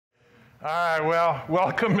All right, well,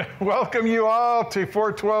 welcome you all to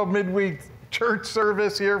 412 Midweek Church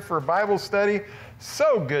Service here for Bible study.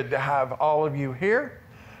 So good to have all of you here.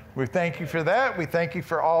 We thank you for that. We thank you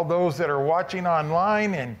for all those that are watching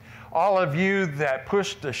online and all of you that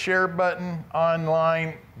pushed the share button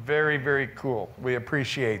online. Very, very cool. We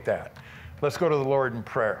appreciate that. Let's go to the Lord in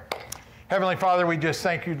prayer. Heavenly Father, we just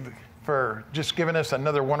thank you for just giving us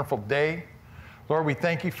another wonderful day. Lord, we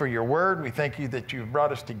thank you for your word. We thank you that you've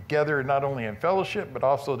brought us together not only in fellowship, but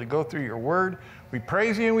also to go through your word. We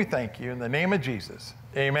praise you and we thank you in the name of Jesus.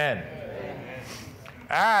 Amen. Amen.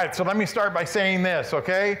 All right, so let me start by saying this,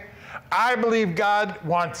 okay? I believe God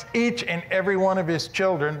wants each and every one of his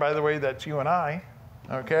children, by the way, that's you and I,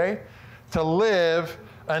 okay, to live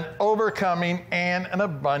an overcoming and an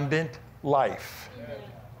abundant life.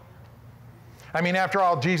 I mean, after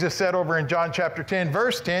all, Jesus said over in John chapter 10,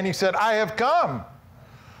 verse 10, he said, I have come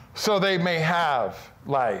so they may have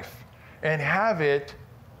life and have it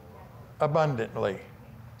abundantly.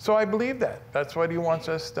 So I believe that. That's what he wants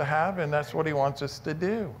us to have, and that's what he wants us to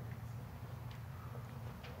do.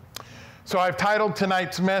 So I've titled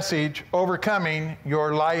tonight's message, Overcoming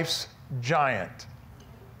Your Life's Giant.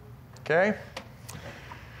 Okay?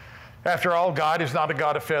 After all, God is not a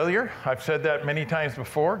God of failure. I've said that many times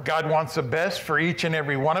before. God wants the best for each and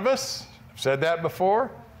every one of us. I've said that before.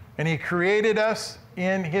 And he created us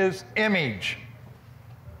in his image.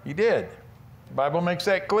 He did. The Bible makes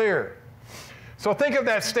that clear. So think of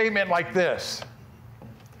that statement like this.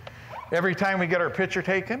 Every time we get our picture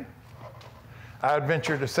taken, I would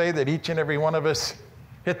venture to say that each and every one of us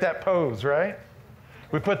hit that pose, right?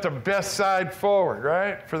 We put the best side forward,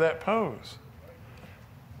 right, for that pose.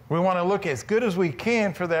 We want to look as good as we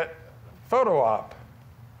can for that photo op.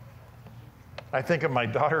 I think of my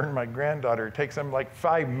daughter and my granddaughter. It takes them like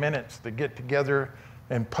 5 minutes to get together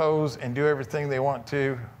and pose and do everything they want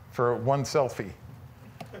to for one selfie.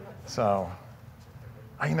 So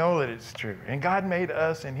I know that it's true. And God made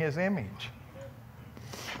us in his image.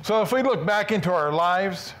 So if we look back into our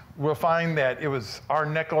lives, we'll find that it was our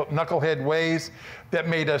knucklehead ways that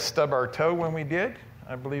made us stub our toe when we did.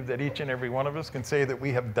 I believe that each and every one of us can say that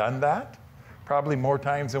we have done that, probably more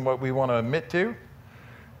times than what we want to admit to.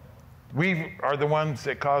 We are the ones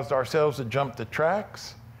that caused ourselves to jump the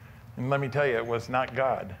tracks. And let me tell you, it was not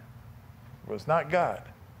God. It was not God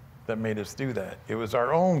that made us do that. It was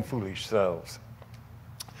our own foolish selves.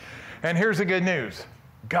 And here's the good news.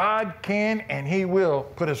 God can and he will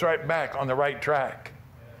put us right back on the right track.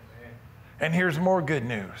 And here's more good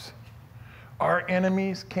news. Our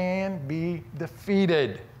enemies can be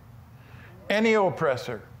defeated. Any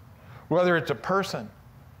oppressor, whether it's a person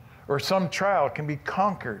or some trial, can be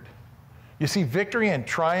conquered. You see, victory and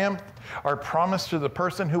triumph are promised to the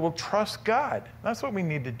person who will trust God. That's what we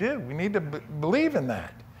need to do. We need to believe in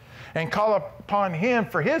that and call upon him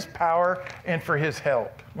for his power and for his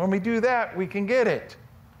help. When we do that, we can get it.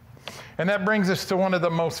 And that brings us to one of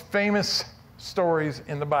the most famous stories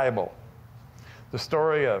in the Bible, the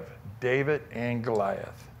story of David and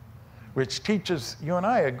Goliath, which teaches you and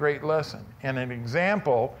I a great lesson and an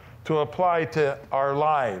example to apply to our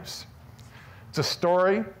lives. It's a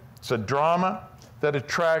story, it's a drama that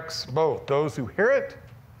attracts both those who hear it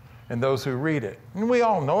and those who read it. And we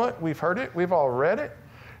all know it, we've heard it, we've all read it.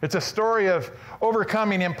 It's a story of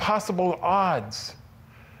overcoming impossible odds.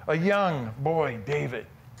 A young boy, David,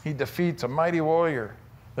 he defeats a mighty warrior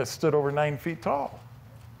that stood over 9 feet tall.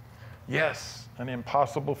 Yes, an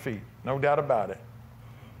impossible feat, no doubt about it.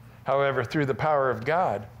 However, through the power of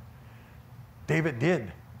God, David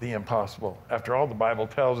did the impossible. After all, the Bible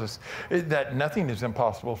tells us that nothing is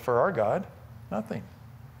impossible for our God, nothing.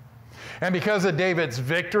 And because of David's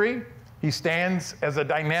victory, he stands as a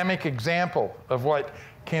dynamic example of what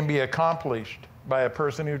can be accomplished by a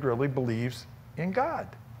person who really believes in God.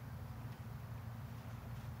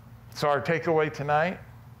 So our takeaway tonight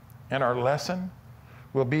and our lesson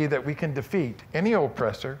will be that we can defeat any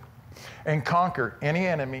oppressor and conquer any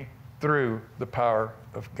enemy through the power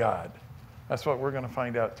of God. That's what we're going to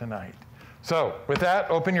find out tonight. So with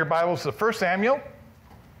that, open your Bibles to 1 Samuel,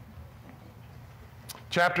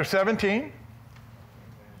 chapter 17,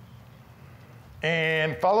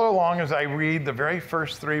 and follow along as I read the very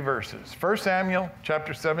first 3 verses. 1 Samuel,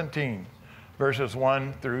 chapter 17, verses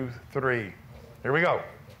 1 through 3. Here we go.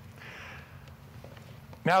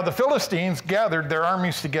 Now the Philistines gathered their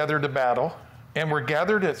armies together to battle, and were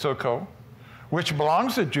gathered at Socoh, which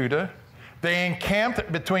belongs to Judah. They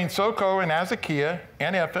encamped between Socoh and Azekiah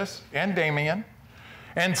and Ephes and Damian.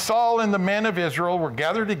 And Saul and the men of Israel were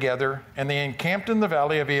gathered together, and they encamped in the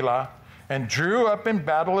valley of Elah, and drew up in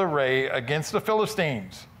battle array against the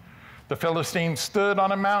Philistines. The Philistines stood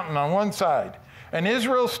on a mountain on one side, and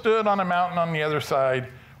Israel stood on a mountain on the other side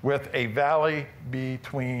with a valley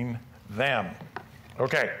between them.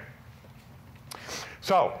 Okay.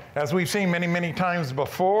 So, as we've seen many, many times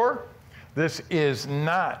before, this is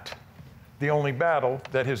not the only battle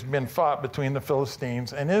that has been fought between the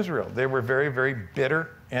Philistines and Israel. They were very, very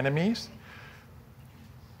bitter enemies.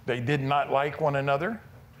 They did not like one another.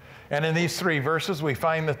 And in these 3 verses, we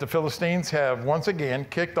find that the Philistines have once again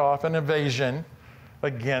kicked off an invasion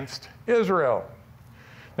against Israel.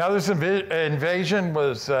 Now, this invasion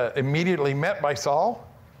was immediately met by Saul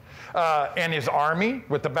and his army,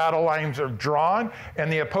 with the battle lines are drawn, and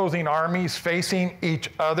the opposing armies facing each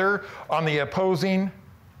other on the opposing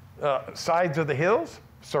sides of the hills,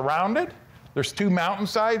 surrounded. There's 2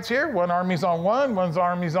 mountainsides here. One army's on one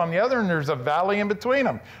army's on the other, and there's a valley in between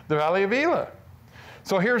them, the Valley of Elah.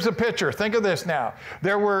 So here's the picture. Think of this now.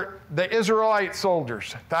 There were the Israelite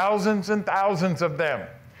soldiers, thousands and thousands of them.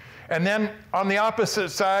 And then on the opposite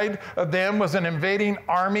side of them was an invading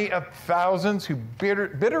army of thousands who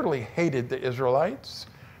bitterly hated the Israelites.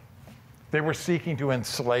 They were seeking to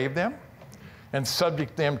enslave them and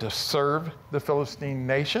subject them to serve the Philistine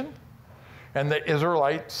nation. And the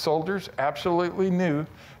Israelite soldiers absolutely knew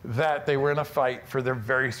that they were in a fight for their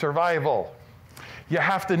very survival. You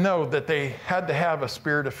have to know that they had to have a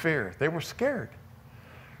spirit of fear. They were scared.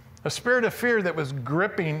 A spirit of fear that was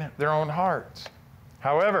gripping their own hearts.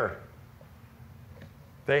 However,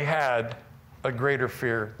 they had a greater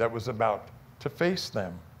fear that was about to face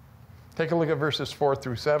them. Take a look at verses 4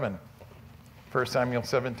 through 7, 1 Samuel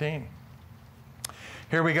 17.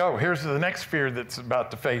 Here we go. Here's the next fear that's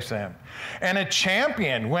about to face them. And a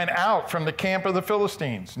champion went out from the camp of the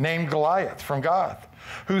Philistines, named Goliath from Gath,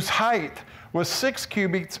 whose height was 6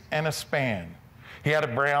 cubits and a span. He had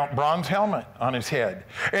a bronze helmet on his head,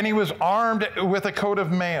 and he was armed with a coat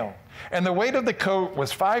of mail. And the weight of the coat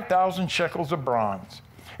was 5,000 shekels of bronze.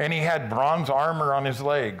 And he had bronze armor on his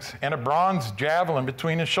legs, and a bronze javelin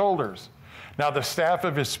between his shoulders. Now the staff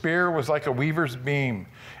of his spear was like a weaver's beam,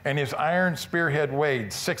 and his iron spearhead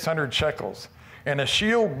weighed 600 shekels. And a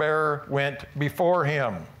shield bearer went before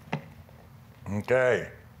him. Okay.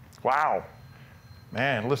 Wow.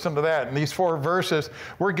 Man, listen to that. In these 4 verses,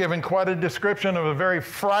 we're given quite a description of a very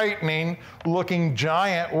frightening-looking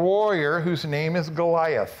giant warrior whose name is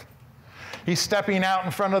Goliath. He's stepping out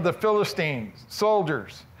in front of the Philistine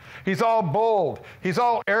soldiers. He's all bold. He's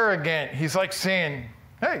all arrogant. He's like saying,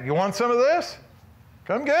 hey, you want some of this?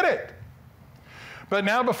 Come get it. But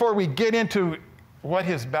now before we get into what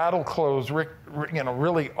his battle clothes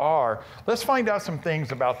really are, let's find out some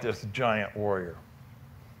things about this giant warrior.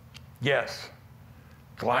 Yes,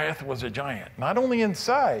 Goliath was a giant, not only in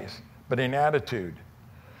size, but in attitude.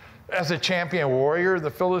 As a champion warrior,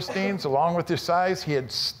 the Philistines, along with his size, he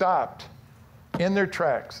had stopped in their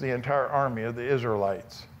tracks the entire army of the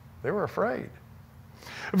Israelites. They were afraid.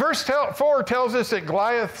 Verse 4 tells us that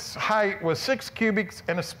Goliath's height was 6 cubits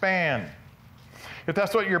and a span. If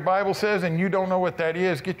that's what your Bible says and you don't know what that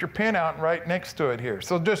is, get your pen out and write next to it here.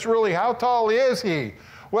 So just really, how tall is he?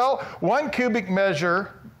 Well, 1 cubic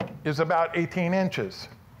measure is about 18 inches,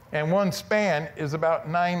 and 1 span is about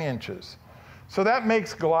 9 inches. So that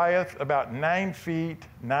makes Goliath about 9 feet,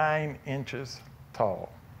 9 inches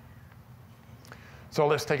tall. So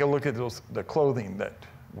let's take a look at the clothing that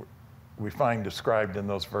we find described in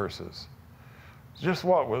those verses. Just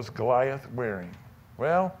what was Goliath wearing?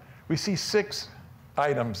 Well, we see 6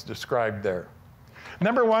 items described there.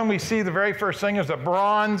 Number 1, we see the very first thing is a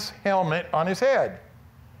bronze helmet on his head.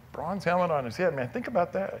 Bronze helmet on his head. Man, think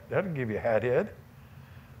about that. That'll give you a hat head.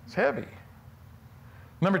 It's heavy.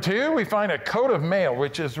 Number 2, we find a coat of mail,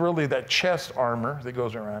 which is really that chest armor that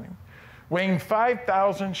goes around him, weighing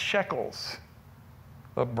 5,000 shekels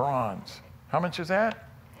of bronze. How much is that?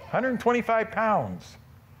 125 pounds.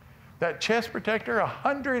 That chest protector,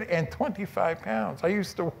 125 pounds. I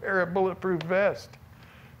used to wear a bulletproof vest.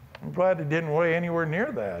 I'm glad it didn't weigh anywhere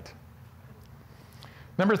near that.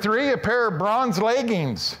 Number 3, a pair of bronze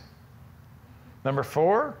leggings. Number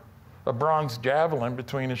 4, a bronze javelin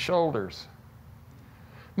between his shoulders.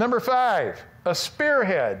 Number 5, a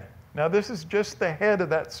spearhead. Now this is just the head of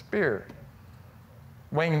that spear,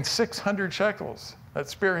 weighing 600 shekels. That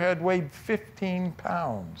spearhead weighed 15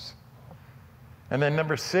 pounds. And then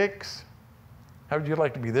number 6, how would you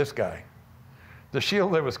like to be this guy? The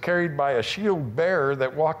shield that was carried by a shield bearer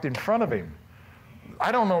that walked in front of him.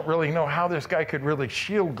 I don't really know how this guy could really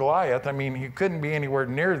shield Goliath. I mean, he couldn't be anywhere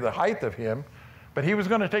near the height of him, but he was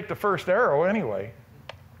going to take the first arrow anyway.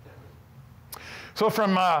 So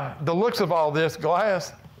from the looks of all this,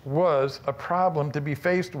 Goliath was a problem to be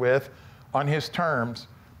faced with on his terms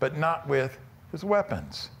but not with his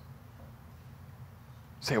weapons.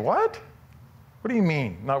 Say, what? What do you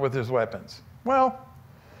mean, not with his weapons? Well,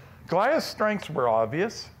 Goliath's strengths were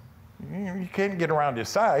obvious. You can't get around his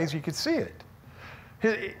size. You could see it.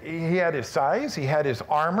 He had his size, he had his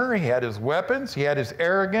armor, he had his weapons, he had his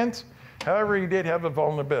arrogance. However, he did have a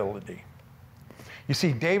vulnerability. You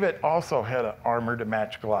see, David also had an armor to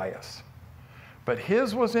match Goliath's, but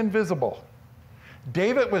his was invisible.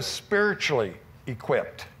 David was spiritually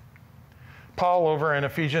equipped. Paul over in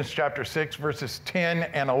Ephesians chapter 6, verses 10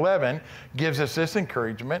 and 11 gives us this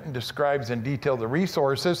encouragement and describes in detail the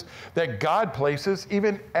resources that God places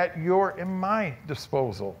even at your and my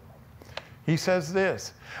disposal. He says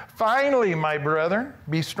this, "Finally, my brethren,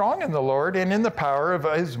 be strong in the Lord and in the power of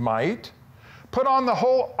his might. Put on the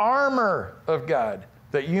whole armor of God,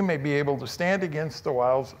 that you may be able to stand against the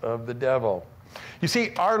wiles of the devil." You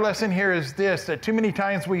see, our lesson here is this, that too many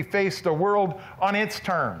times we face the world on its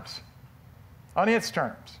terms. On its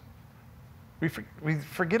terms. We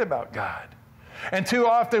forget about God. And too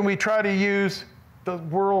often we try to use the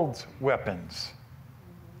world's weapons.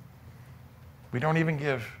 We don't even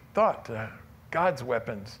give thought to God's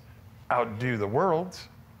weapons outdo the world's.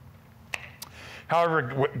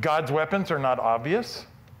 However, God's weapons are not obvious,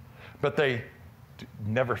 but they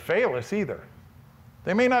never fail us either.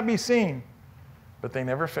 They may not be seen, but they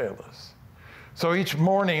never fail us. So each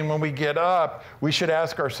morning when we get up, we should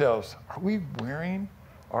ask ourselves, are we wearing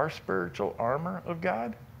our spiritual armor of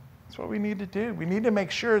God? That's what we need to do. We need to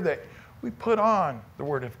make sure that we put on the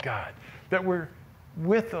Word of God, that we're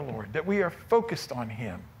with the Lord, that we are focused on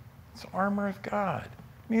Him. It's the armor of God.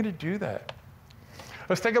 We need to do that.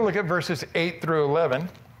 Let's take a look at verses 8 through 11.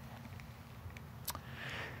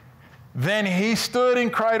 Then he stood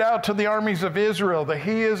and cried out to the armies of Israel that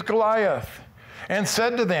he is Goliath, and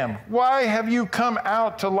said to them, "Why have you come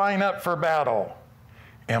out to line up for battle?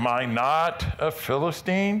 Am I not a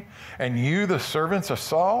Philistine, and you the servants of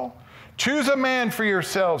Saul? Choose a man for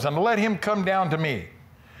yourselves, and let him come down to me.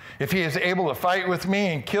 If he is able to fight with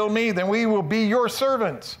me and kill me, then we will be your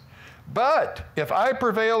servants. But if I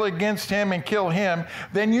prevail against him and kill him,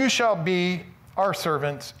 then you shall be our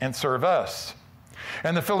servants and serve us."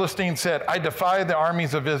 And the Philistine said, "I defy the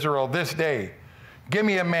armies of Israel this day. Give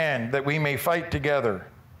me a man that we may fight together."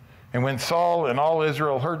 And when Saul and all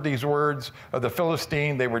Israel heard these words of the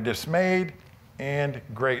Philistine, they were dismayed and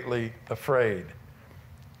greatly afraid.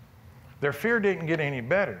 Their fear didn't get any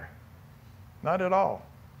better. Not at all.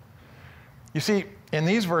 You see, in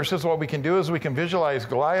these verses, what we can do is we can visualize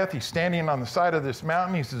Goliath. He's standing on the side of this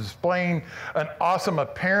mountain. He's displaying an awesome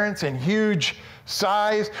appearance and huge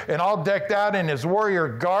size and all decked out in his warrior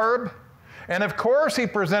garb. And of course, he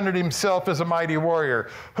presented himself as a mighty warrior.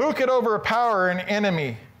 Who could overpower an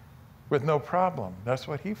enemy with no problem? That's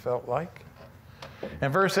what he felt like.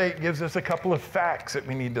 And verse 8 gives us a couple of facts that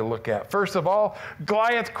we need to look at. First of all,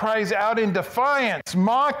 Goliath cries out in defiance,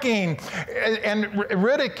 mocking and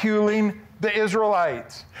ridiculing the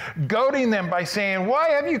Israelites, goading them by saying, "Why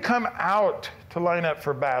have you come out to line up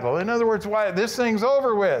for battle?" In other words, why this thing's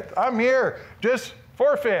over with. I'm here. Just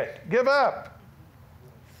forfeit. Give up.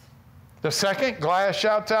 The second, Goliath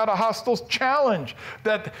shouts out a hostile challenge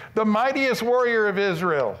that the mightiest warrior of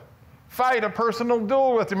Israel fight a personal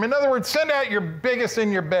duel with him. In other words, send out your biggest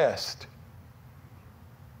and your best.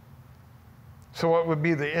 So what would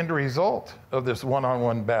be the end result of this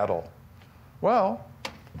one-on-one battle? Well,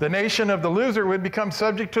 the nation of the loser would become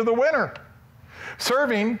subject to the winner,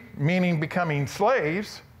 serving, meaning becoming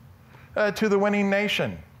slaves, to the winning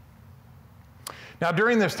nation. Now,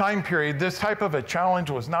 during this time period, this type of a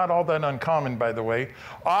challenge was not all that uncommon, by the way.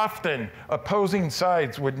 Often, opposing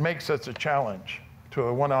sides would make such a challenge to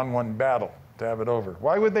a one-on-one battle to have it over.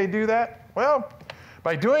 Why would they do that? Well,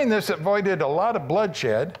 by doing this, it avoided a lot of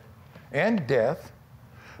bloodshed and death,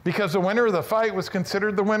 because the winner of the fight was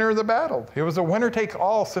considered the winner of the battle. It was a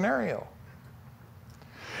winner-take-all scenario.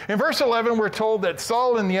 In verse 11, we're told that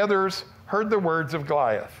Saul and the others heard the words of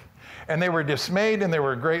Goliath, and they were dismayed and they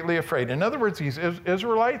were greatly afraid. In other words, these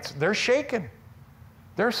Israelites, they're shaken.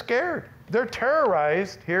 They're scared. They're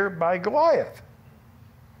terrorized here by Goliath.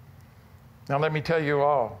 Now, let me tell you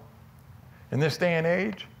all, in this day and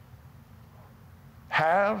age,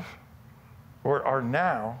 have or are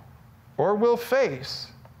now or will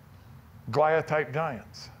face Goliath-type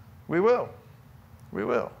giants. We will. We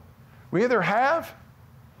will. We either have,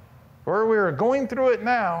 or we are going through it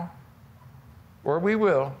now, or we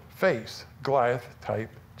will face Goliath-type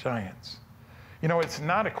giants. You know, it's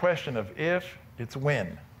not a question of if, it's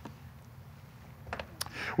when.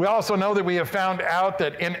 We also know that we have found out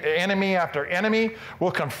that enemy after enemy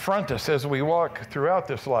will confront us as we walk throughout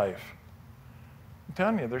this life. I'm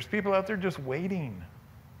telling you, there's people out there just waiting.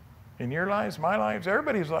 In your lives, my lives,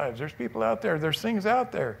 everybody's lives. There's people out there. There's things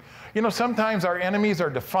out there. You know, sometimes our enemies are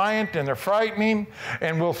defiant and they're frightening,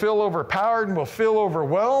 and we'll feel overpowered and we'll feel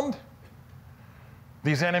overwhelmed.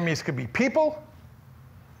 These enemies could be people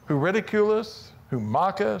who ridicule us, who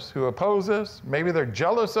mock us, who oppose us. Maybe they're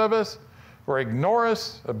jealous of us or ignore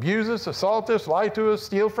us, abuse us, assault us, lie to us,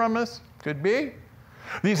 steal from us. Could be.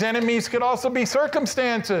 These enemies could also be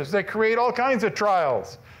circumstances that create all kinds of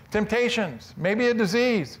trials, temptations, maybe a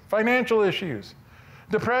disease, financial issues,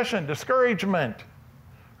 depression, discouragement,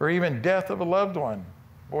 or even death of a loved one.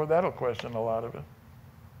 Boy, that'll question a lot of it.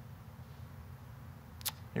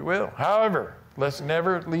 You will. However, let's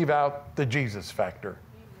never leave out the Jesus factor.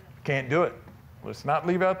 Can't do it. Let's not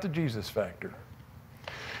leave out the Jesus factor.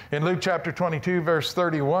 In Luke chapter 22, verse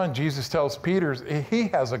 31, Jesus tells Peter he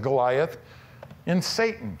has a Goliath in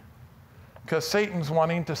Satan, because Satan's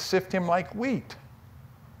wanting to sift him like wheat.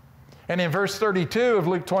 And in verse 32 of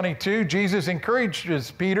Luke 22, Jesus encourages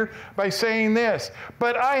Peter by saying this,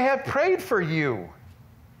 "But I have prayed for you."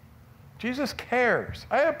 Jesus cares.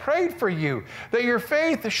 "I have prayed for you that your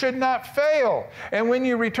faith should not fail. And when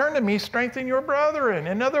you return to me, strengthen your brethren."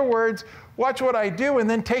 In other words, watch what I do and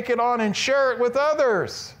then take it on and share it with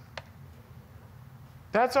others.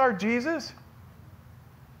 That's our Jesus.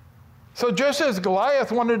 So just as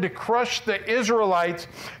Goliath wanted to crush the Israelites,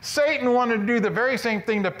 Satan wanted to do the very same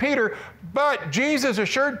thing to Peter, but Jesus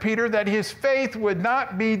assured Peter that his faith would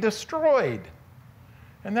not be destroyed.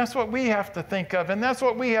 And that's what we have to think of, and that's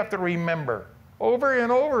what we have to remember over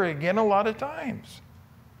and over again a lot of times.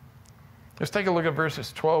 Let's take a look at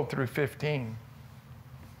verses 12 through 15.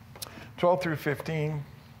 12 through 15.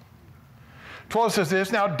 12 says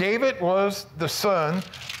this, "Now David was the son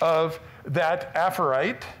of that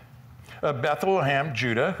Ephraite of Bethlehem,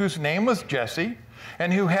 Judah, whose name was Jesse,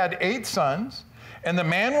 and who had 8 sons. And the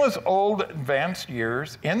man was old, advanced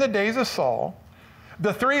years, in the days of Saul.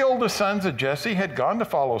 The 3 oldest sons of Jesse had gone to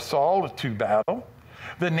follow Saul to battle.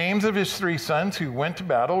 The names of his 3 sons who went to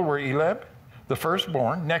battle were Eliab, the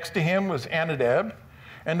firstborn. Next to him was Amminadab,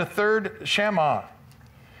 and the third Shammah.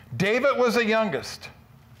 David was the youngest,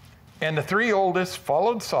 and the 3 oldest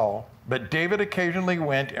followed Saul, but David occasionally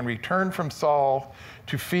went and returned from Saul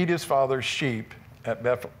to feed his father's sheep at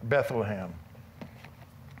Bethlehem."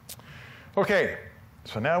 Okay,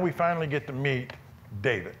 so now we finally get to meet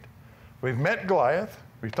David. We've met Goliath.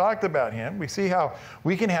 We've talked about him. We see how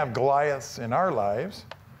we can have Goliaths in our lives.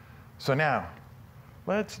 So now,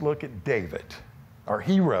 let's look at David, our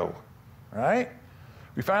hero, right?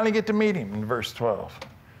 We finally get to meet him in verse 12.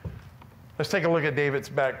 Let's take a look at David's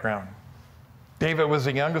background. David was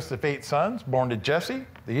the youngest of 8 sons, born to Jesse,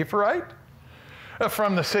 the Ephraite,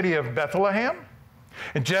 from the city of Bethlehem.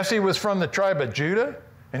 And Jesse was from the tribe of Judah.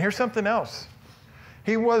 And here's something else.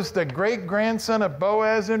 He was the great-grandson of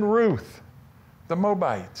Boaz and Ruth, the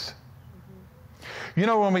Moabites. You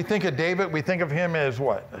know, when we think of David, we think of him as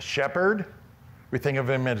what? A shepherd. We think of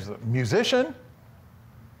him as a musician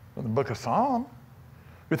in the book of Psalm.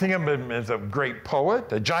 We think of him as a great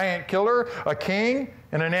poet, a giant killer, a king,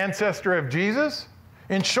 and an ancestor of Jesus.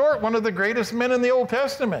 In short, one of the greatest men in the Old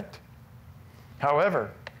Testament. However,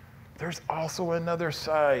 there's also another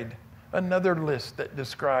side, another list that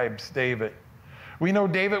describes David. We know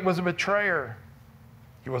David was a betrayer.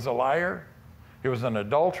 He was a liar. He was an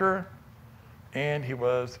adulterer. And he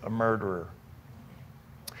was a murderer.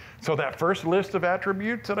 So that first list of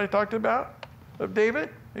attributes that I talked about of David,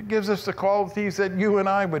 it gives us the qualities that you and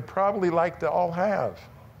I would probably like to all have.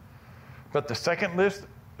 But the second list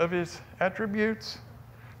of his attributes,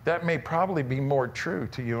 that may probably be more true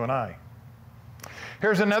to you and I.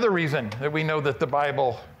 Here's another reason that we know that the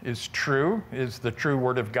Bible is true, is the true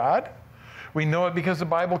Word of God. We know it because the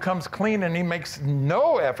Bible comes clean and he makes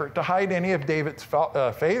no effort to hide any of David's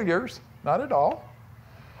failures, not at all.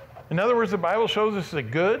 In other words, the Bible shows us the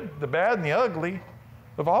good, the bad, and the ugly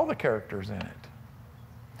of all the characters in it.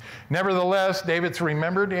 Nevertheless, David's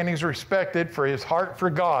remembered and he's respected for his heart for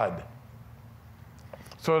God.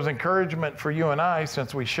 So as encouragement for you and I,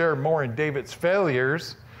 since we share more in David's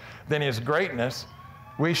failures than his greatness,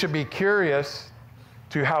 we should be curious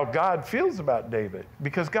to how God feels about David,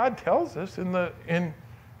 because God tells us in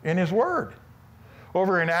his word.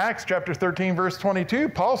 Over in Acts chapter 13, verse 22,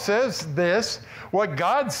 Paul says this, what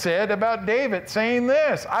God said about David, saying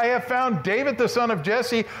this, "I have found David the son of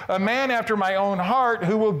Jesse, a man after my own heart,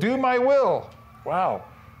 who will do my will." Wow.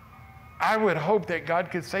 I would hope that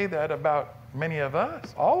God could say that about many of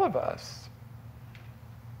us, all of us.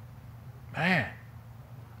 Man,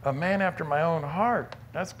 a man after my own heart.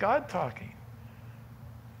 That's God talking.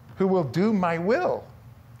 Who will do my will.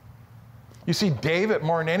 You see, David,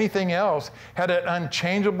 more than anything else, had an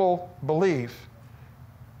unchangeable belief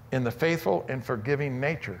in the faithful and forgiving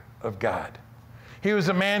nature of God. He was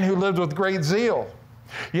a man who lived with great zeal.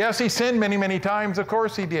 Yes, he sinned many, many times. Of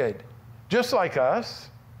course he did. Just like us.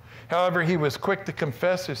 However, he was quick to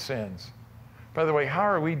confess his sins. By the way, how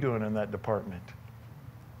are we doing in that department?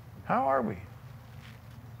 How are we?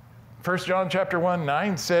 1 John chapter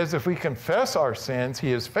 1:9 says, if we confess our sins,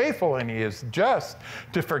 he is faithful and he is just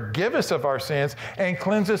to forgive us of our sins and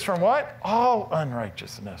cleanse us from what? All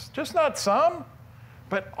unrighteousness. Just not some,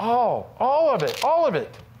 but all of it, all of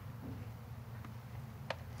it.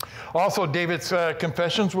 Also, David's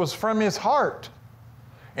confessions was from his heart,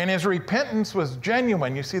 and his repentance was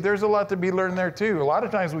genuine. You see, there's a lot to be learned there too. A lot of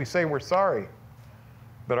times we say we're sorry,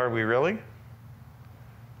 but are we really?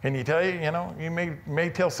 Can you tell you may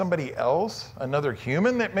tell somebody else, another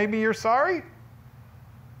human, that maybe you're sorry?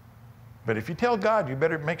 But if you tell God, you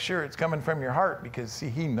better make sure it's coming from your heart, because, see,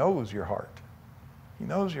 he knows your heart. He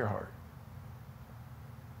knows your heart.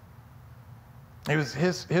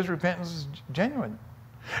 His repentance is genuine.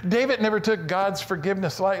 David never took God's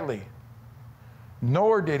forgiveness lightly,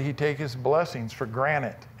 nor did he take his blessings for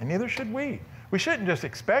granted, and neither should we. We shouldn't just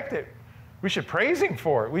expect it. We should praise him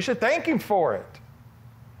for it. We should thank him for it.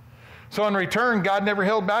 So in return, God never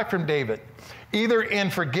held back from David, either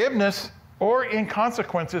in forgiveness or in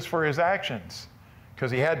consequences for his actions,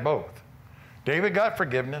 because he had both. David got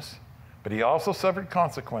forgiveness, but he also suffered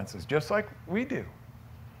consequences, just like we do.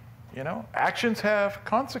 Actions have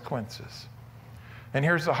consequences. And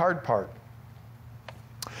here's the hard part.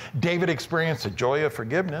 David experienced the joy of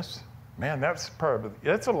forgiveness. Man, that's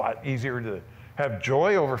a lot easier to have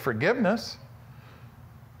joy over forgiveness.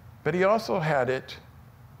 But he also had it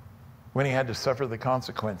when he had to suffer the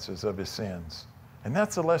consequences of his sins. And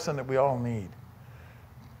that's a lesson that we all need.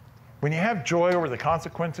 When you have joy over the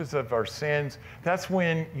consequences of our sins, that's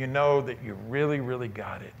when you know that you really, really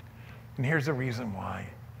got it. And here's the reason why.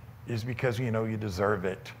 Is because you deserve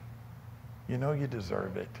it. You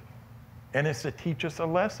deserve it. And it's to teach us a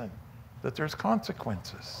lesson, that there's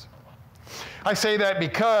consequences. I say that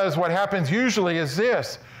because what happens usually is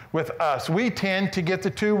this with us. We tend to get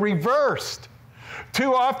the two reversed.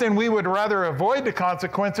 Too often we would rather avoid the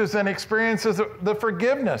consequences than experience the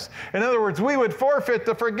forgiveness. In other words, we would forfeit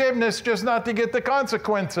the forgiveness just not to get the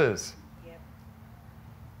consequences. Yep.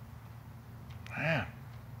 Man.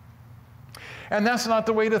 And that's not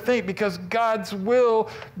the way to think, because God's will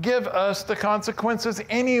give us the consequences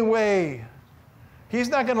anyway. He's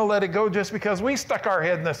not going to let it go just because we stuck our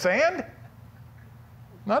head in the sand.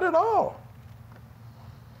 Not at all.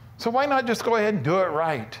 So why not just go ahead and do it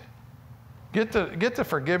right? Get the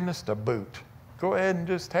forgiveness to boot. Go ahead and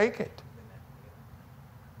just take it.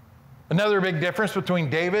 Another big difference between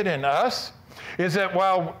David and us is that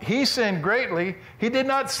while he sinned greatly, he did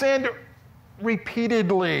not sin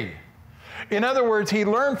repeatedly. In other words, he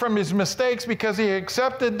learned from his mistakes because he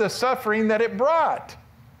accepted the suffering that it brought.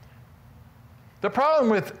 The problem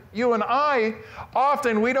with you and I,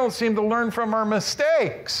 often we don't seem to learn from our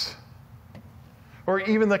mistakes or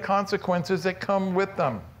even the consequences that come with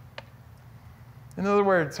them. In other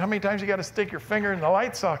words, how many times you got to stick your finger in the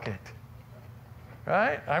light socket?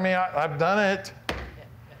 Right? I mean, I've done it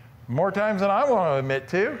more times than I want to admit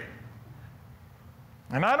to.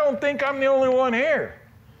 And I don't think I'm the only one here.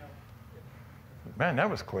 Man, that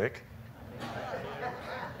was quick.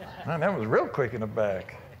 Man, that was real quick in the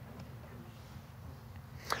back.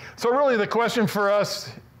 So really the question for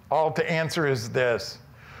us all to answer is this.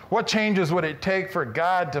 What changes would it take for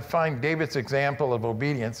God to find David's example of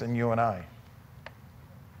obedience in you and I?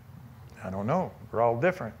 I don't know. We're all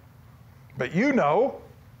different. But you know,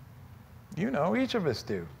 each of us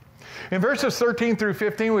do. In verses 13 through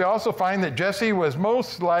 15, we also find that Jesse was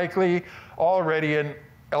most likely already an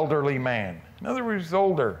elderly man. In other words, he's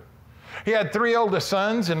older. He had 3 oldest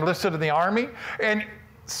sons enlisted in the army and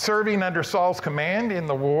serving under Saul's command in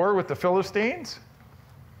the war with the Philistines.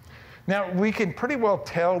 Now, we can pretty well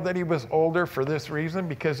tell that he was older for this reason,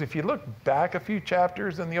 because if you look back a few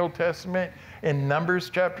chapters in the Old Testament, in Numbers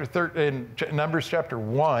chapter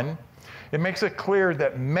 1, it makes it clear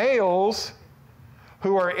that males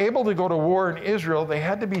who are able to go to war in Israel, they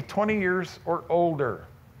had to be 20 years or older.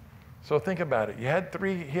 So think about it. He had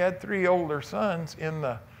 3 older sons in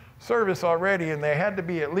the service already, and they had to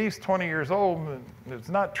be at least 20 years old. And it's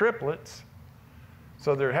not triplets.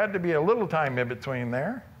 So there had to be a little time in between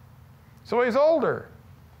there. So he's older.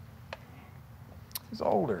 He's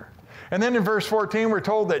older. And then in verse 14, we're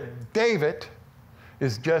told that David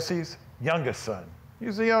is Jesse's youngest son.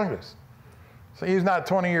 He's the youngest. So he's not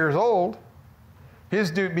 20 years old.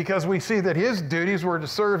 Because we see that his duties were to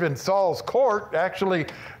serve in Saul's court, actually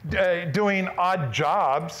doing odd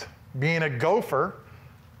jobs, being a gopher.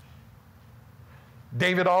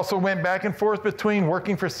 David also went back and forth between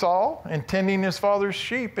working for Saul and tending his father's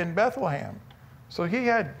sheep in Bethlehem. So he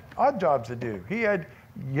had odd jobs to do. He had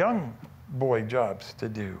young boy jobs to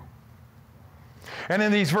do. And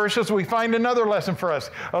in these verses, we find another lesson for us.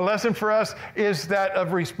 A lesson for us is that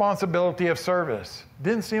of responsibility of service.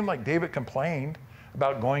 Didn't seem like David complained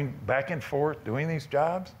about going back and forth, doing these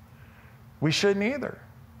jobs. We shouldn't either.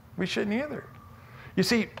 We shouldn't either. You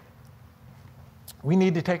see, we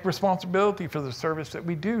need to take responsibility for the service that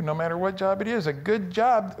we do, no matter what job it is. A good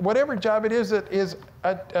job, whatever job it is that is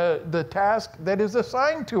the task that is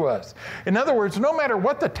assigned to us. In other words, no matter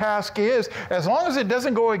what the task is, as long as it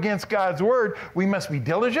doesn't go against God's word, we must be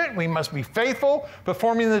diligent, we must be faithful,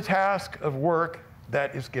 performing the task of work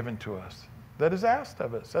that is given to us, that is asked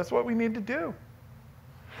of us. That's what we need to do.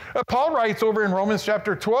 Paul writes over in Romans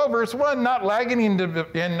chapter 12, verse 1, not lagging in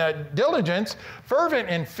diligence, fervent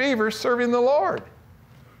in fever, serving the Lord.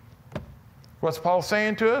 What's Paul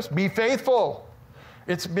saying to us? Be faithful.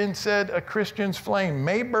 It's been said a Christian's flame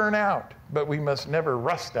may burn out, but we must never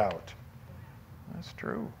rust out. That's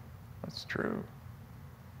true. That's true.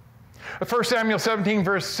 1 Samuel 17,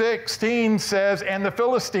 verse 16 says, and the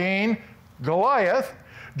Philistine, Goliath,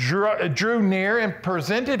 drew near and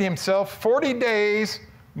presented himself 40 days,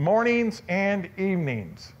 mornings and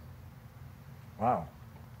evenings. Wow.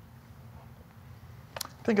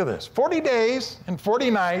 Think of this. 40 days and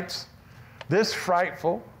 40 nights, this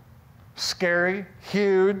frightful, scary,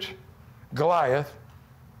 huge Goliath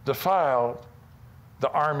defiled the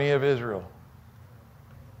army of Israel.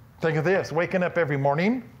 Think of this. Waking up every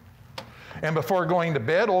morning, and before going to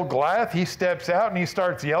bed, old Goliath, he steps out and he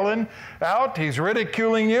starts yelling out. He's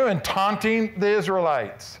ridiculing you and taunting the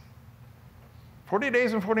Israelites. 40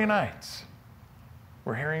 days and 40 nights,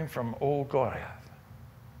 we're hearing from old Goliath.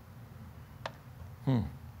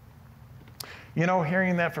 You know,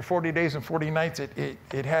 hearing that for 40 days and 40 nights,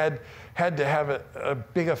 it had to have a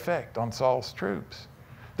big effect on Saul's troops.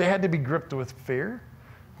 They had to be gripped with fear.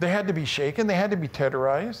 They had to be shaken. They had to be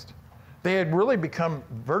terrorized. They had really become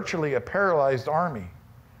virtually a paralyzed army.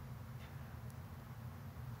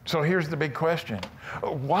 So here's the big question.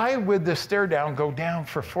 Why would the stare down go down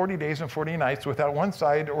for 40 days and 40 nights without one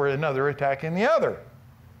side or another attacking the other?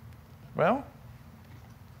 Well,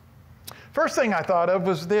 first thing I thought of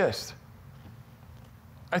was this.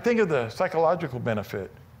 I think of the psychological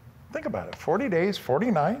benefit. Think about it. 40 days,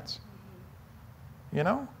 40 nights. You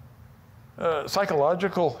know?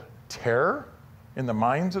 Psychological terror in the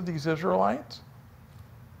minds of these Israelites.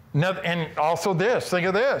 And also this, think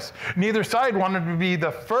of this. Neither side wanted to be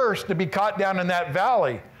the first to be caught down in that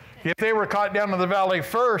valley. If they were caught down in the valley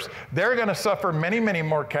first, they're going to suffer many, many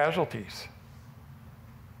more casualties.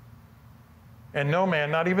 And no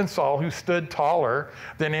man, not even Saul, who stood taller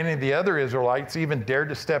than any of the other Israelites, even dared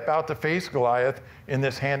to step out to face Goliath in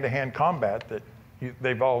this hand-to-hand combat that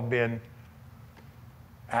they've all been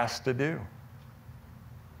asked to do.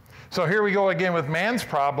 So here we go again with man's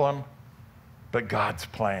problem, but God's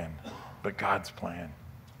plan. But God's plan.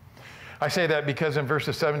 I say that because in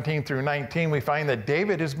verses 17 through 19, we find that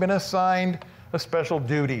David has been assigned a special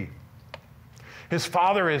duty. His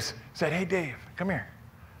father has said, hey, Dave, come here.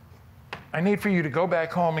 I need for you to go back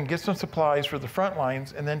home and get some supplies for the front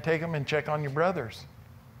lines and then take them and check on your brothers.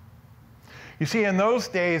 You see, in those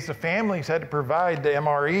days, the families had to provide the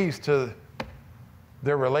MREs to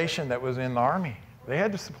their relation that was in the army. They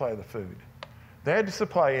had to supply the food. They had to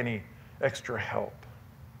supply any extra help.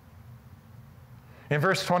 In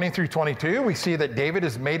verse 20 through 22, we see that David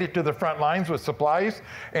has made it to the front lines with supplies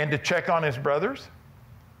and to check on his brothers.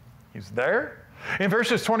 He's there. In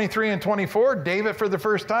verses 23 and 24, David, for the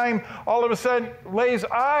first time, all of a sudden lays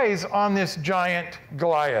eyes on this giant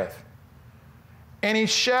Goliath. And he's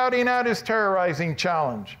shouting out his terrorizing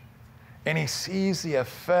challenge. And he sees the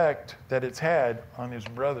effect that it's had on his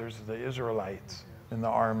brothers, the Israelites, in the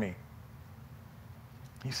army.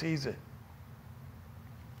 He sees it.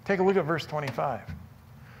 Take a look at verse 25.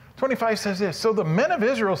 25 says this, so the men of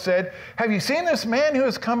Israel said, have you seen this man who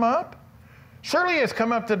has come up? Surely he has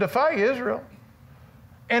come up to defy Israel.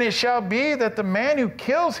 And it shall be that the man who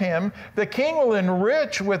kills him, the king will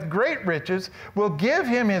enrich with great riches, will give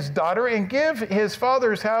him his daughter, and give his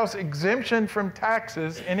father's house exemption from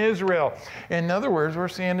taxes in Israel. In other words, we're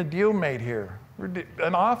seeing a deal made here,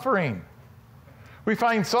 an offering. We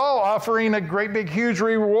find Saul offering a great big huge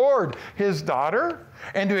reward, his daughter,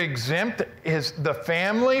 and to exempt the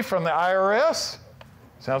family from the IRS.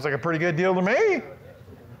 Sounds like a pretty good deal to me.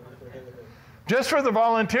 Just for the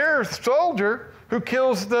volunteer soldier who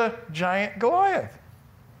kills the giant Goliath.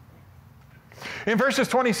 In verses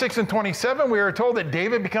 26 and 27, we are told that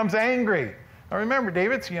David becomes angry. Now remember,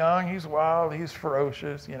 David's young, he's wild, he's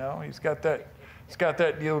ferocious, he's got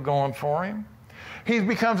that deal going for him. He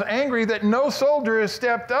becomes angry that no soldier has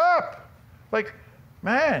stepped up. Like,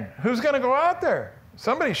 man, who's going to go out there?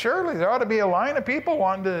 Somebody, surely there ought to be a line of people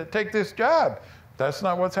wanting to take this job. That's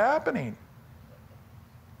not what's happening.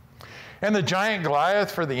 And the giant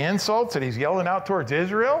Goliath, for the insults that he's yelling out towards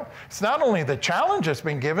Israel, it's not only the challenge that's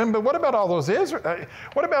been given, but what about all those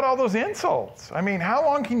insults? I mean, how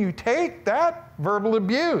long can you take that verbal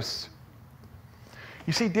abuse?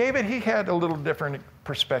 You see, David, he had a little different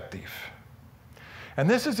perspective. And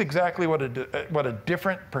this is exactly what a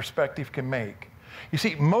different perspective can make. You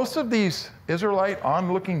see, most of these Israelite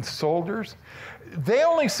onlooking soldiers, they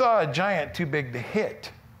only saw a giant too big to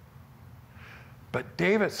hit. But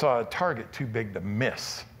David saw a target too big to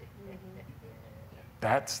miss.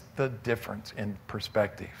 That's the difference in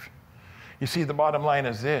perspective. You see, the bottom line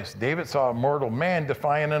is this. David saw a mortal man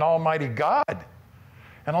defying an almighty God.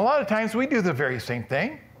 And a lot of times we do the very same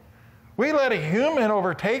thing. We let a human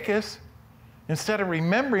overtake us instead of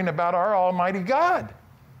remembering about our almighty God.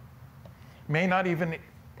 It may not even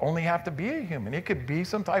only have to be a human. It could be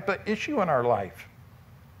some type of issue in our life.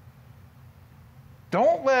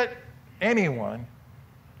 Don't let anyone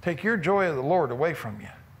take your joy of the Lord away from you.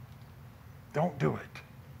 Don't do it.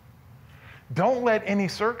 Don't let any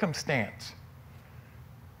circumstance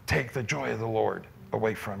take the joy of the Lord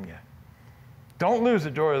away from you. Don't lose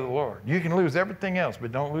the joy of the Lord. You can lose everything else,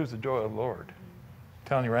 but don't lose the joy of the Lord. I'm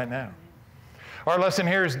telling you right now. Our lesson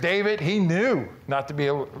here is David, he knew not to be,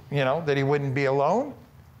 that he wouldn't be alone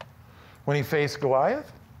when he faced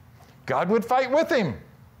Goliath. God would fight with him.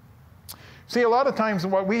 See, a lot of times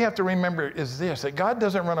what we have to remember is this, that God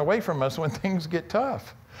doesn't run away from us when things get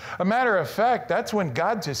tough. A matter of fact, that's when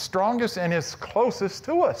God's his strongest and his closest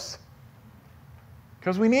to us.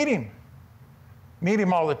 Because we need him. Need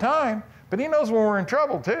him all the time, but he knows when we're in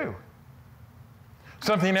trouble too.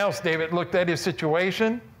 Something else, David looked at his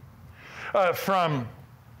situation from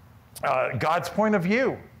God's point of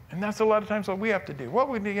view. And that's a lot of times what we have to do. What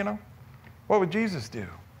would Jesus do?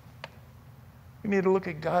 We need to look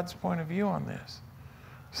at God's point of view on this.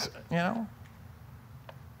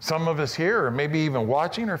 Some of us here, or maybe even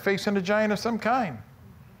watching, are facing a giant of some kind.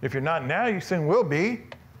 If you're not now, you soon will be.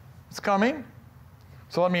 It's coming.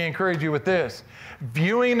 So let me encourage you with this.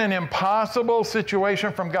 Viewing an impossible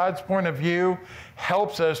situation from God's point of view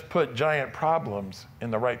helps us put giant problems in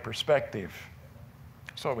the right perspective.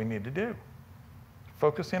 That's what we need to do.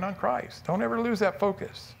 Focus in on Christ. Don't ever lose that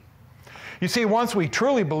focus. You see, once we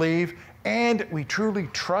truly believe and we truly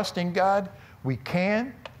trust in God, we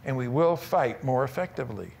can and we will fight more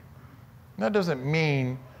effectively. And that doesn't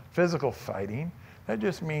mean physical fighting. That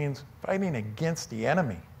just means fighting against the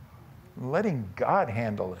enemy, letting God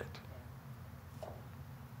handle it.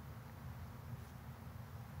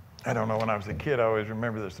 I don't know, when I was a kid, I always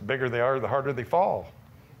remember this. The bigger they are, the harder they fall.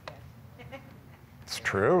 It's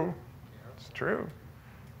true. It's true.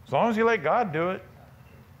 As long as you let God do it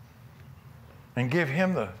and give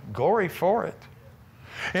him the glory for it.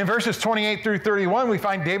 In verses 28 through 31, we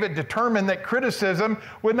find David determined that criticism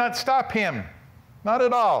would not stop him. Not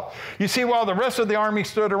at all. You see, while the rest of the army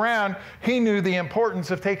stood around, he knew the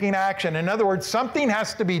importance of taking action. In other words, something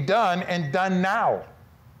has to be done and done now.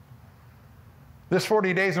 This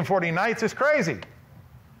 40 days and 40 nights is crazy.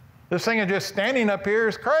 This thing of just standing up here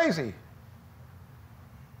is crazy.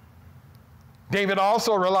 David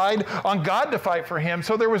also relied on God to fight for him,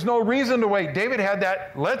 so there was no reason to wait. David had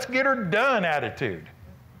that let's get her done attitude.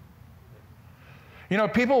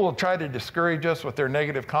 People will try to discourage us with their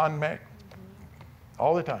negative comment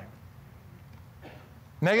all the time.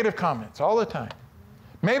 Negative comments all the time.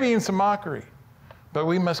 Maybe in some mockery, but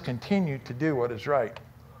we must continue to do what is right.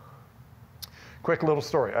 Quick little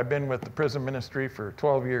story. I've been with the prison ministry for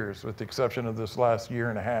 12 years, with the exception of this last year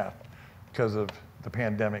and a half because of the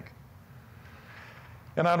pandemic.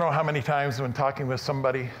 And I don't know how many times when talking with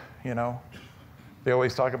somebody, they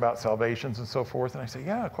always talk about salvations and so forth. And I say,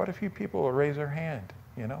 yeah, quite a few people will raise their hand,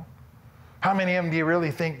 How many of them do you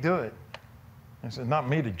really think do it? I said, not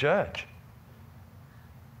me to judge.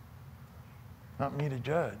 Not me to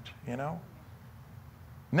judge,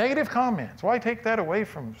 Negative comments. Why take that away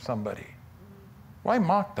from somebody? Why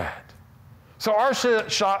mock that? So our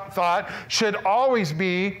thought should always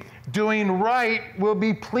be doing right will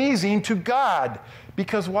be pleasing to God.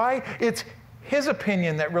 Because why? It's his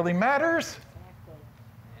opinion that really matters.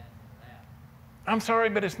 I'm sorry,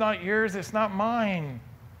 but it's not yours. It's not mine.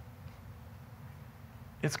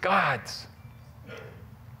 It's God's.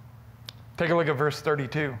 Take a look at verse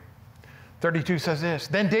 32. 32 says this,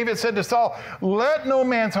 "Then David said to Saul, 'Let no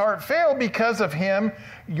man's heart fail because of him.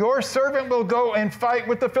 Your servant will go and fight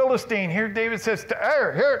with the Philistine.'" Here David says,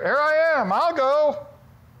 here I am, I'll go.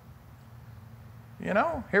 You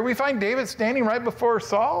know, here we find David standing right before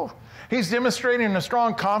Saul. He's demonstrating a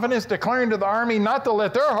strong confidence, declaring to the army not to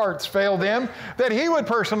let their hearts fail them, that he would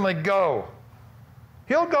personally go.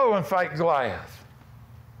 He'll go and fight Goliath.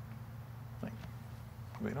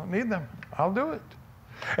 We don't need them. I'll do it.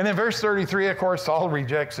 And in verse 33, of course, Saul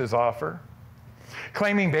rejects his offer,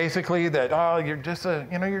 claiming basically that, oh, you're just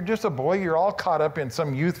a boy. You're all caught up in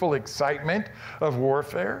some youthful excitement of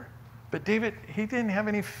warfare. But David, he didn't have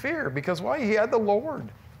any fear because why? He had the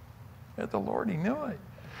Lord. He had the Lord. He knew it.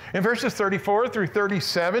 In verses 34 through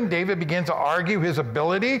 37, David begins to argue his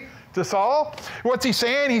ability to Saul. What's he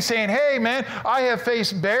saying? He's saying, hey, man, I have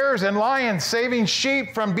faced bears and lions, saving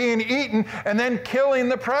sheep from being eaten and then killing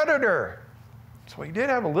the predator. So he did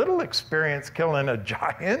have a little experience killing a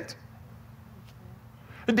giant.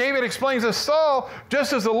 David explains to Saul,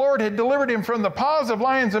 just as the Lord had delivered him from the paws of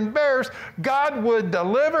lions and bears, God would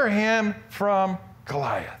deliver him from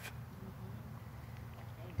Goliath.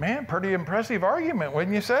 Man, pretty impressive argument,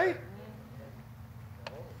 wouldn't you say?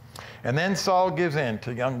 And then Saul gives in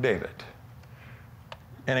to young David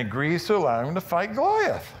and agrees to allow him to fight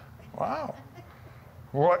Goliath. Wow.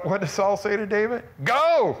 What does Saul say to David?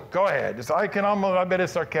 Go ahead. I bet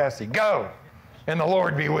it's sarcastic. Go, and the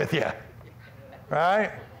Lord be with you.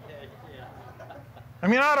 Right? I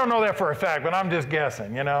mean, I don't know that for a fact, but I'm just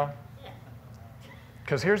guessing, you know.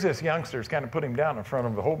 Because here's this youngster's kind of put him down in front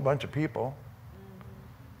of a whole bunch of people.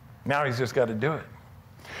 Now he's just got to do it.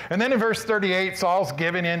 And then in verse 38, Saul's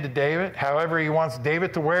giving in to David. However, he wants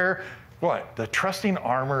David to wear, what? The trusting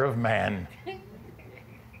armor of man.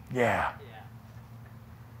 Yeah.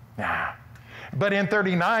 Nah. But in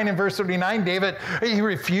verse 39, David, he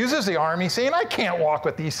refuses the army, saying, I can't walk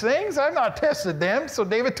with these things. I've not tested them. So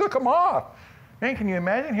David took them off. Man, can you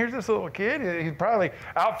imagine? Here's this little kid. He's probably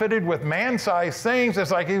outfitted with man-sized things.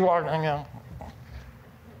 It's like he's walking, you know.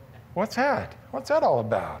 What's that? What's that all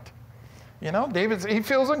about? You know, he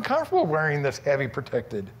feels uncomfortable wearing this heavy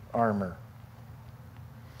protected armor.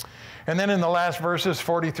 And then in the last verses,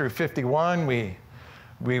 40 through 51, we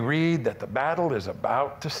read that the battle is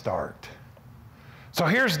about to start. So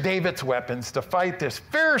here's David's weapons to fight this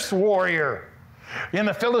fierce warrior in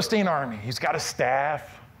the Philistine army. He's got a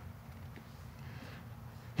staff.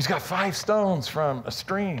 He's got 5 stones from a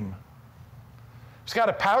stream. He's got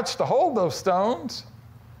a pouch to hold those stones,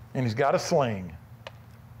 and he's got a sling.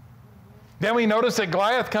 Then we notice that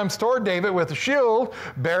Goliath comes toward David with a shield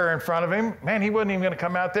bearer in front of him. Man, he wasn't even going to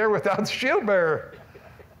come out there without the shield bearer.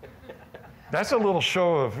 That's a little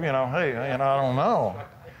show of, hey, I don't know.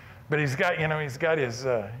 But he's got his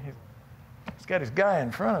guy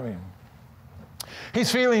in front of him.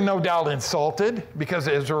 He's feeling no doubt insulted because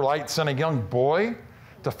the Israelites sent a young boy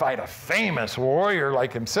to fight a famous warrior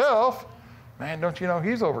like himself. Man, don't you know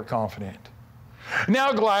he's overconfident.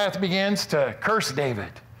 Now Goliath begins to curse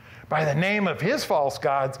David by the name of his false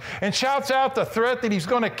gods and shouts out the threat that he's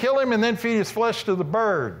going to kill him and then feed his flesh to the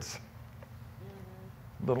birds.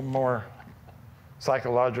 A little more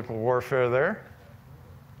psychological warfare there.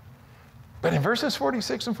 But in verses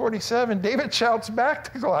 46 and 47, David shouts back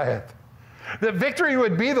to Goliath that victory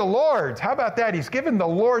would be the Lord's. How about that? He's given the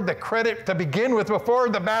Lord the credit to begin with before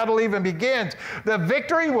the battle even begins. The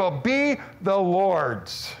victory will be the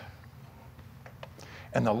Lord's.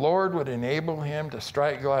 And the Lord would enable him to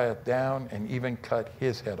strike Goliath down and even cut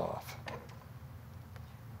his head off.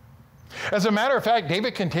 As a matter of fact,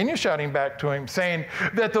 David continues shouting back to him, saying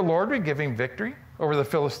that the Lord would give him victory over the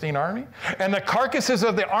Philistine army, and the carcasses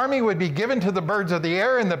of the army would be given to the birds of the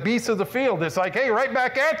air and the beasts of the field. It's like, hey, right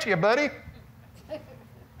back at you, buddy.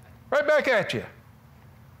 Right back at you.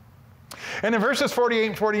 And in verses 48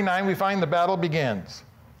 and 49, we find the battle begins.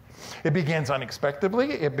 It begins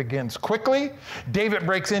unexpectedly. It begins quickly. David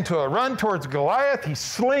breaks into a run towards Goliath. He's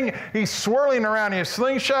swirling around his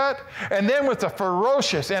slingshot. And then with a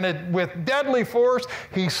ferocious and with deadly force,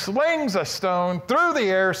 he slings a stone through the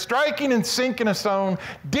air, striking and sinking a stone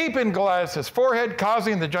deep in Goliath's forehead,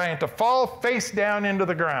 causing the giant to fall face down into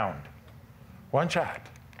the ground. One shot,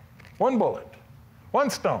 one bullet, one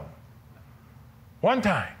stone, one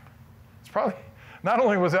time. It's probably... Not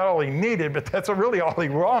only was that all he needed, but that's really all he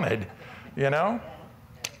wanted, That's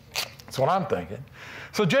what I'm thinking.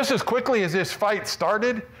 So just as quickly as this fight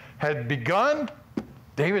had begun,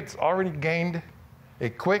 David's already gained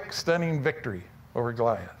a quick, stunning victory over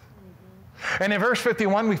Goliath. Mm-hmm. And in verse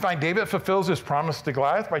 51, we find David fulfills his promise to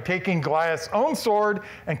Goliath by taking Goliath's own sword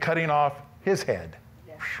and cutting off his head.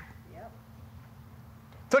 Yeah. Yep.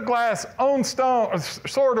 took Goliath's own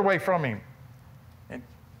sword away from him and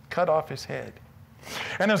cut off his head.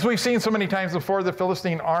 And as we've seen so many times before, the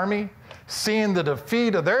Philistine army, seeing the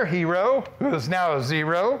defeat of their hero, who is now a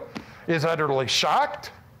zero, is utterly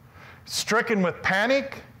shocked, stricken with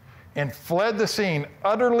panic, and fled the scene,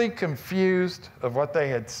 utterly confused of what they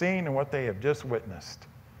had seen and what they have just witnessed.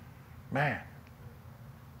 Man,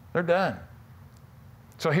 they're done.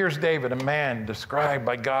 So here's David, a man described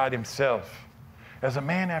by God himself as a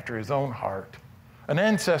man after his own heart, an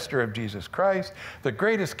ancestor of Jesus Christ, the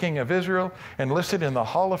greatest king of Israel, and listed in the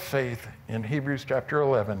Hall of Faith in Hebrews chapter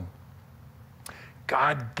 11.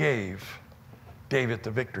 God gave David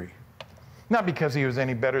the victory. Not because he was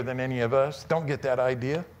any better than any of us. Don't get that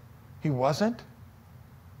idea. He wasn't.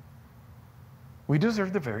 We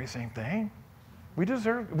deserve the very same thing. We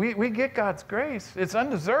get God's grace. It's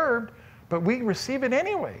undeserved, but we receive it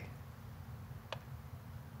anyway.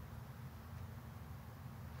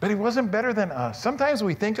 But he wasn't better than us. Sometimes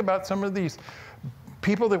we think about some of these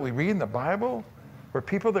people that we read in the Bible, or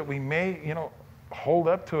people that we may, hold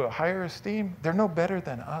up to a higher esteem. They're no better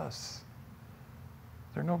than us.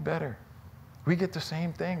 They're no better. We get the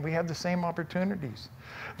same thing. We have the same opportunities.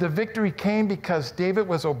 The victory came because David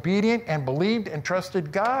was obedient and believed and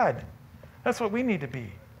trusted God. That's what we need to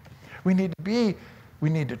be. We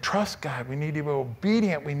need to trust God. We need to be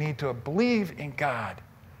obedient. We need to believe in God.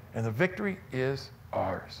 And the victory is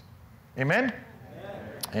ours. Amen?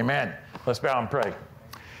 Amen. Let's bow and pray.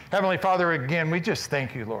 Heavenly Father, again, we just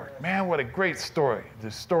thank you, Lord. Man, what a great story.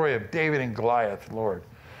 The story of David and Goliath, Lord.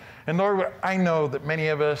 And Lord, I know that many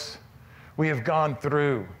of us, we have gone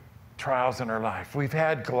through trials in our life. We've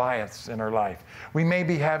had Goliaths in our life. We may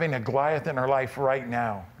be having a Goliath in our life right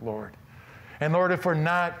now, Lord. And Lord, if we're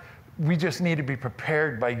not, we just need to be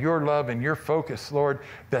prepared by your love and your focus, Lord,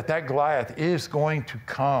 that Goliath is going to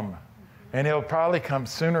come. And it'll probably come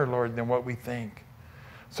sooner, Lord, than what we think.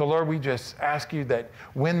 So, Lord, we just ask you that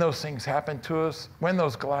when those things happen to us, when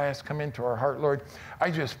those Goliaths come into our heart, Lord, I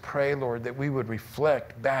just pray, Lord, that we would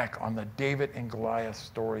reflect back on the David and Goliath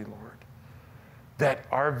story, Lord. That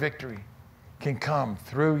our victory can come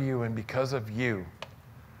through you and because of you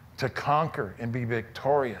to conquer and be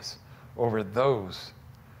victorious over those,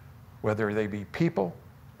 whether they be people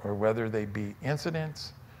or whether they be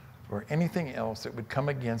incidents or anything else that would come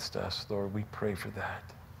against us, Lord. We pray for that.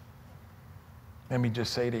 Let me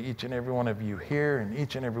just say to each and every one of you here and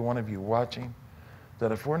each and every one of you watching,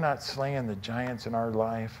 that if we're not slaying the giants in our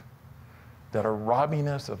life that are robbing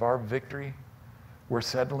us of our victory, we're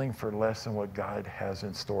settling for less than what God has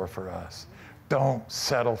in store for us. Don't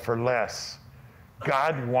settle for less.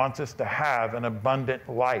 God wants us to have an abundant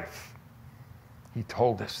life. He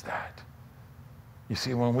told us that. You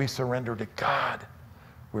see, when we surrender to God,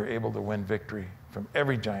 we're able to win victory from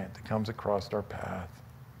every giant that comes across our path.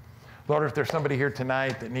 Lord, if there's somebody here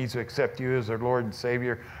tonight that needs to accept you as their Lord and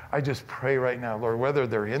Savior, I just pray right now, Lord, whether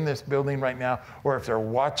they're in this building right now or if they're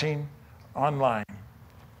watching online,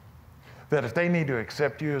 that if they need to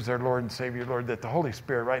accept you as their Lord and Savior, Lord, that the Holy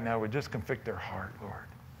Spirit right now would just convict their heart, Lord.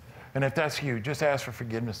 And if that's you, just ask for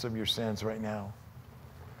forgiveness of your sins right now.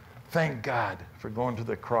 Thank God for going to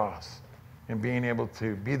the cross and being able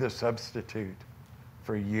to be the substitute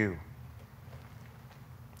for you.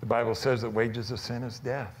 The Bible says that wages of sin is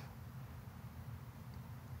death.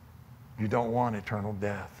 You don't want eternal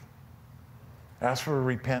death. Ask for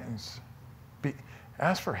repentance.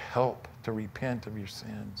 Ask for help to repent of your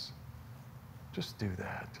sins. Just do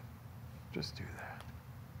that. Just do that.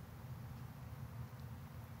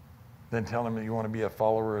 Then tell him that you want to be a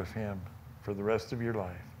follower of him for the rest of your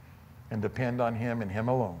life and depend on him and him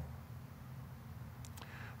alone.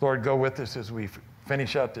 Lord, go with us as we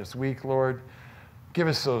finish out this week, Lord. Give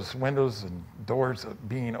us those windows and doors of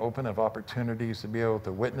being open of opportunities to be able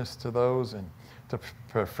to witness to those and to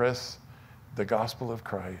profess the gospel of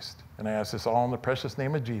Christ. And I ask this all in the precious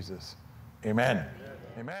name of Jesus. Amen. Amen.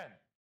 Amen.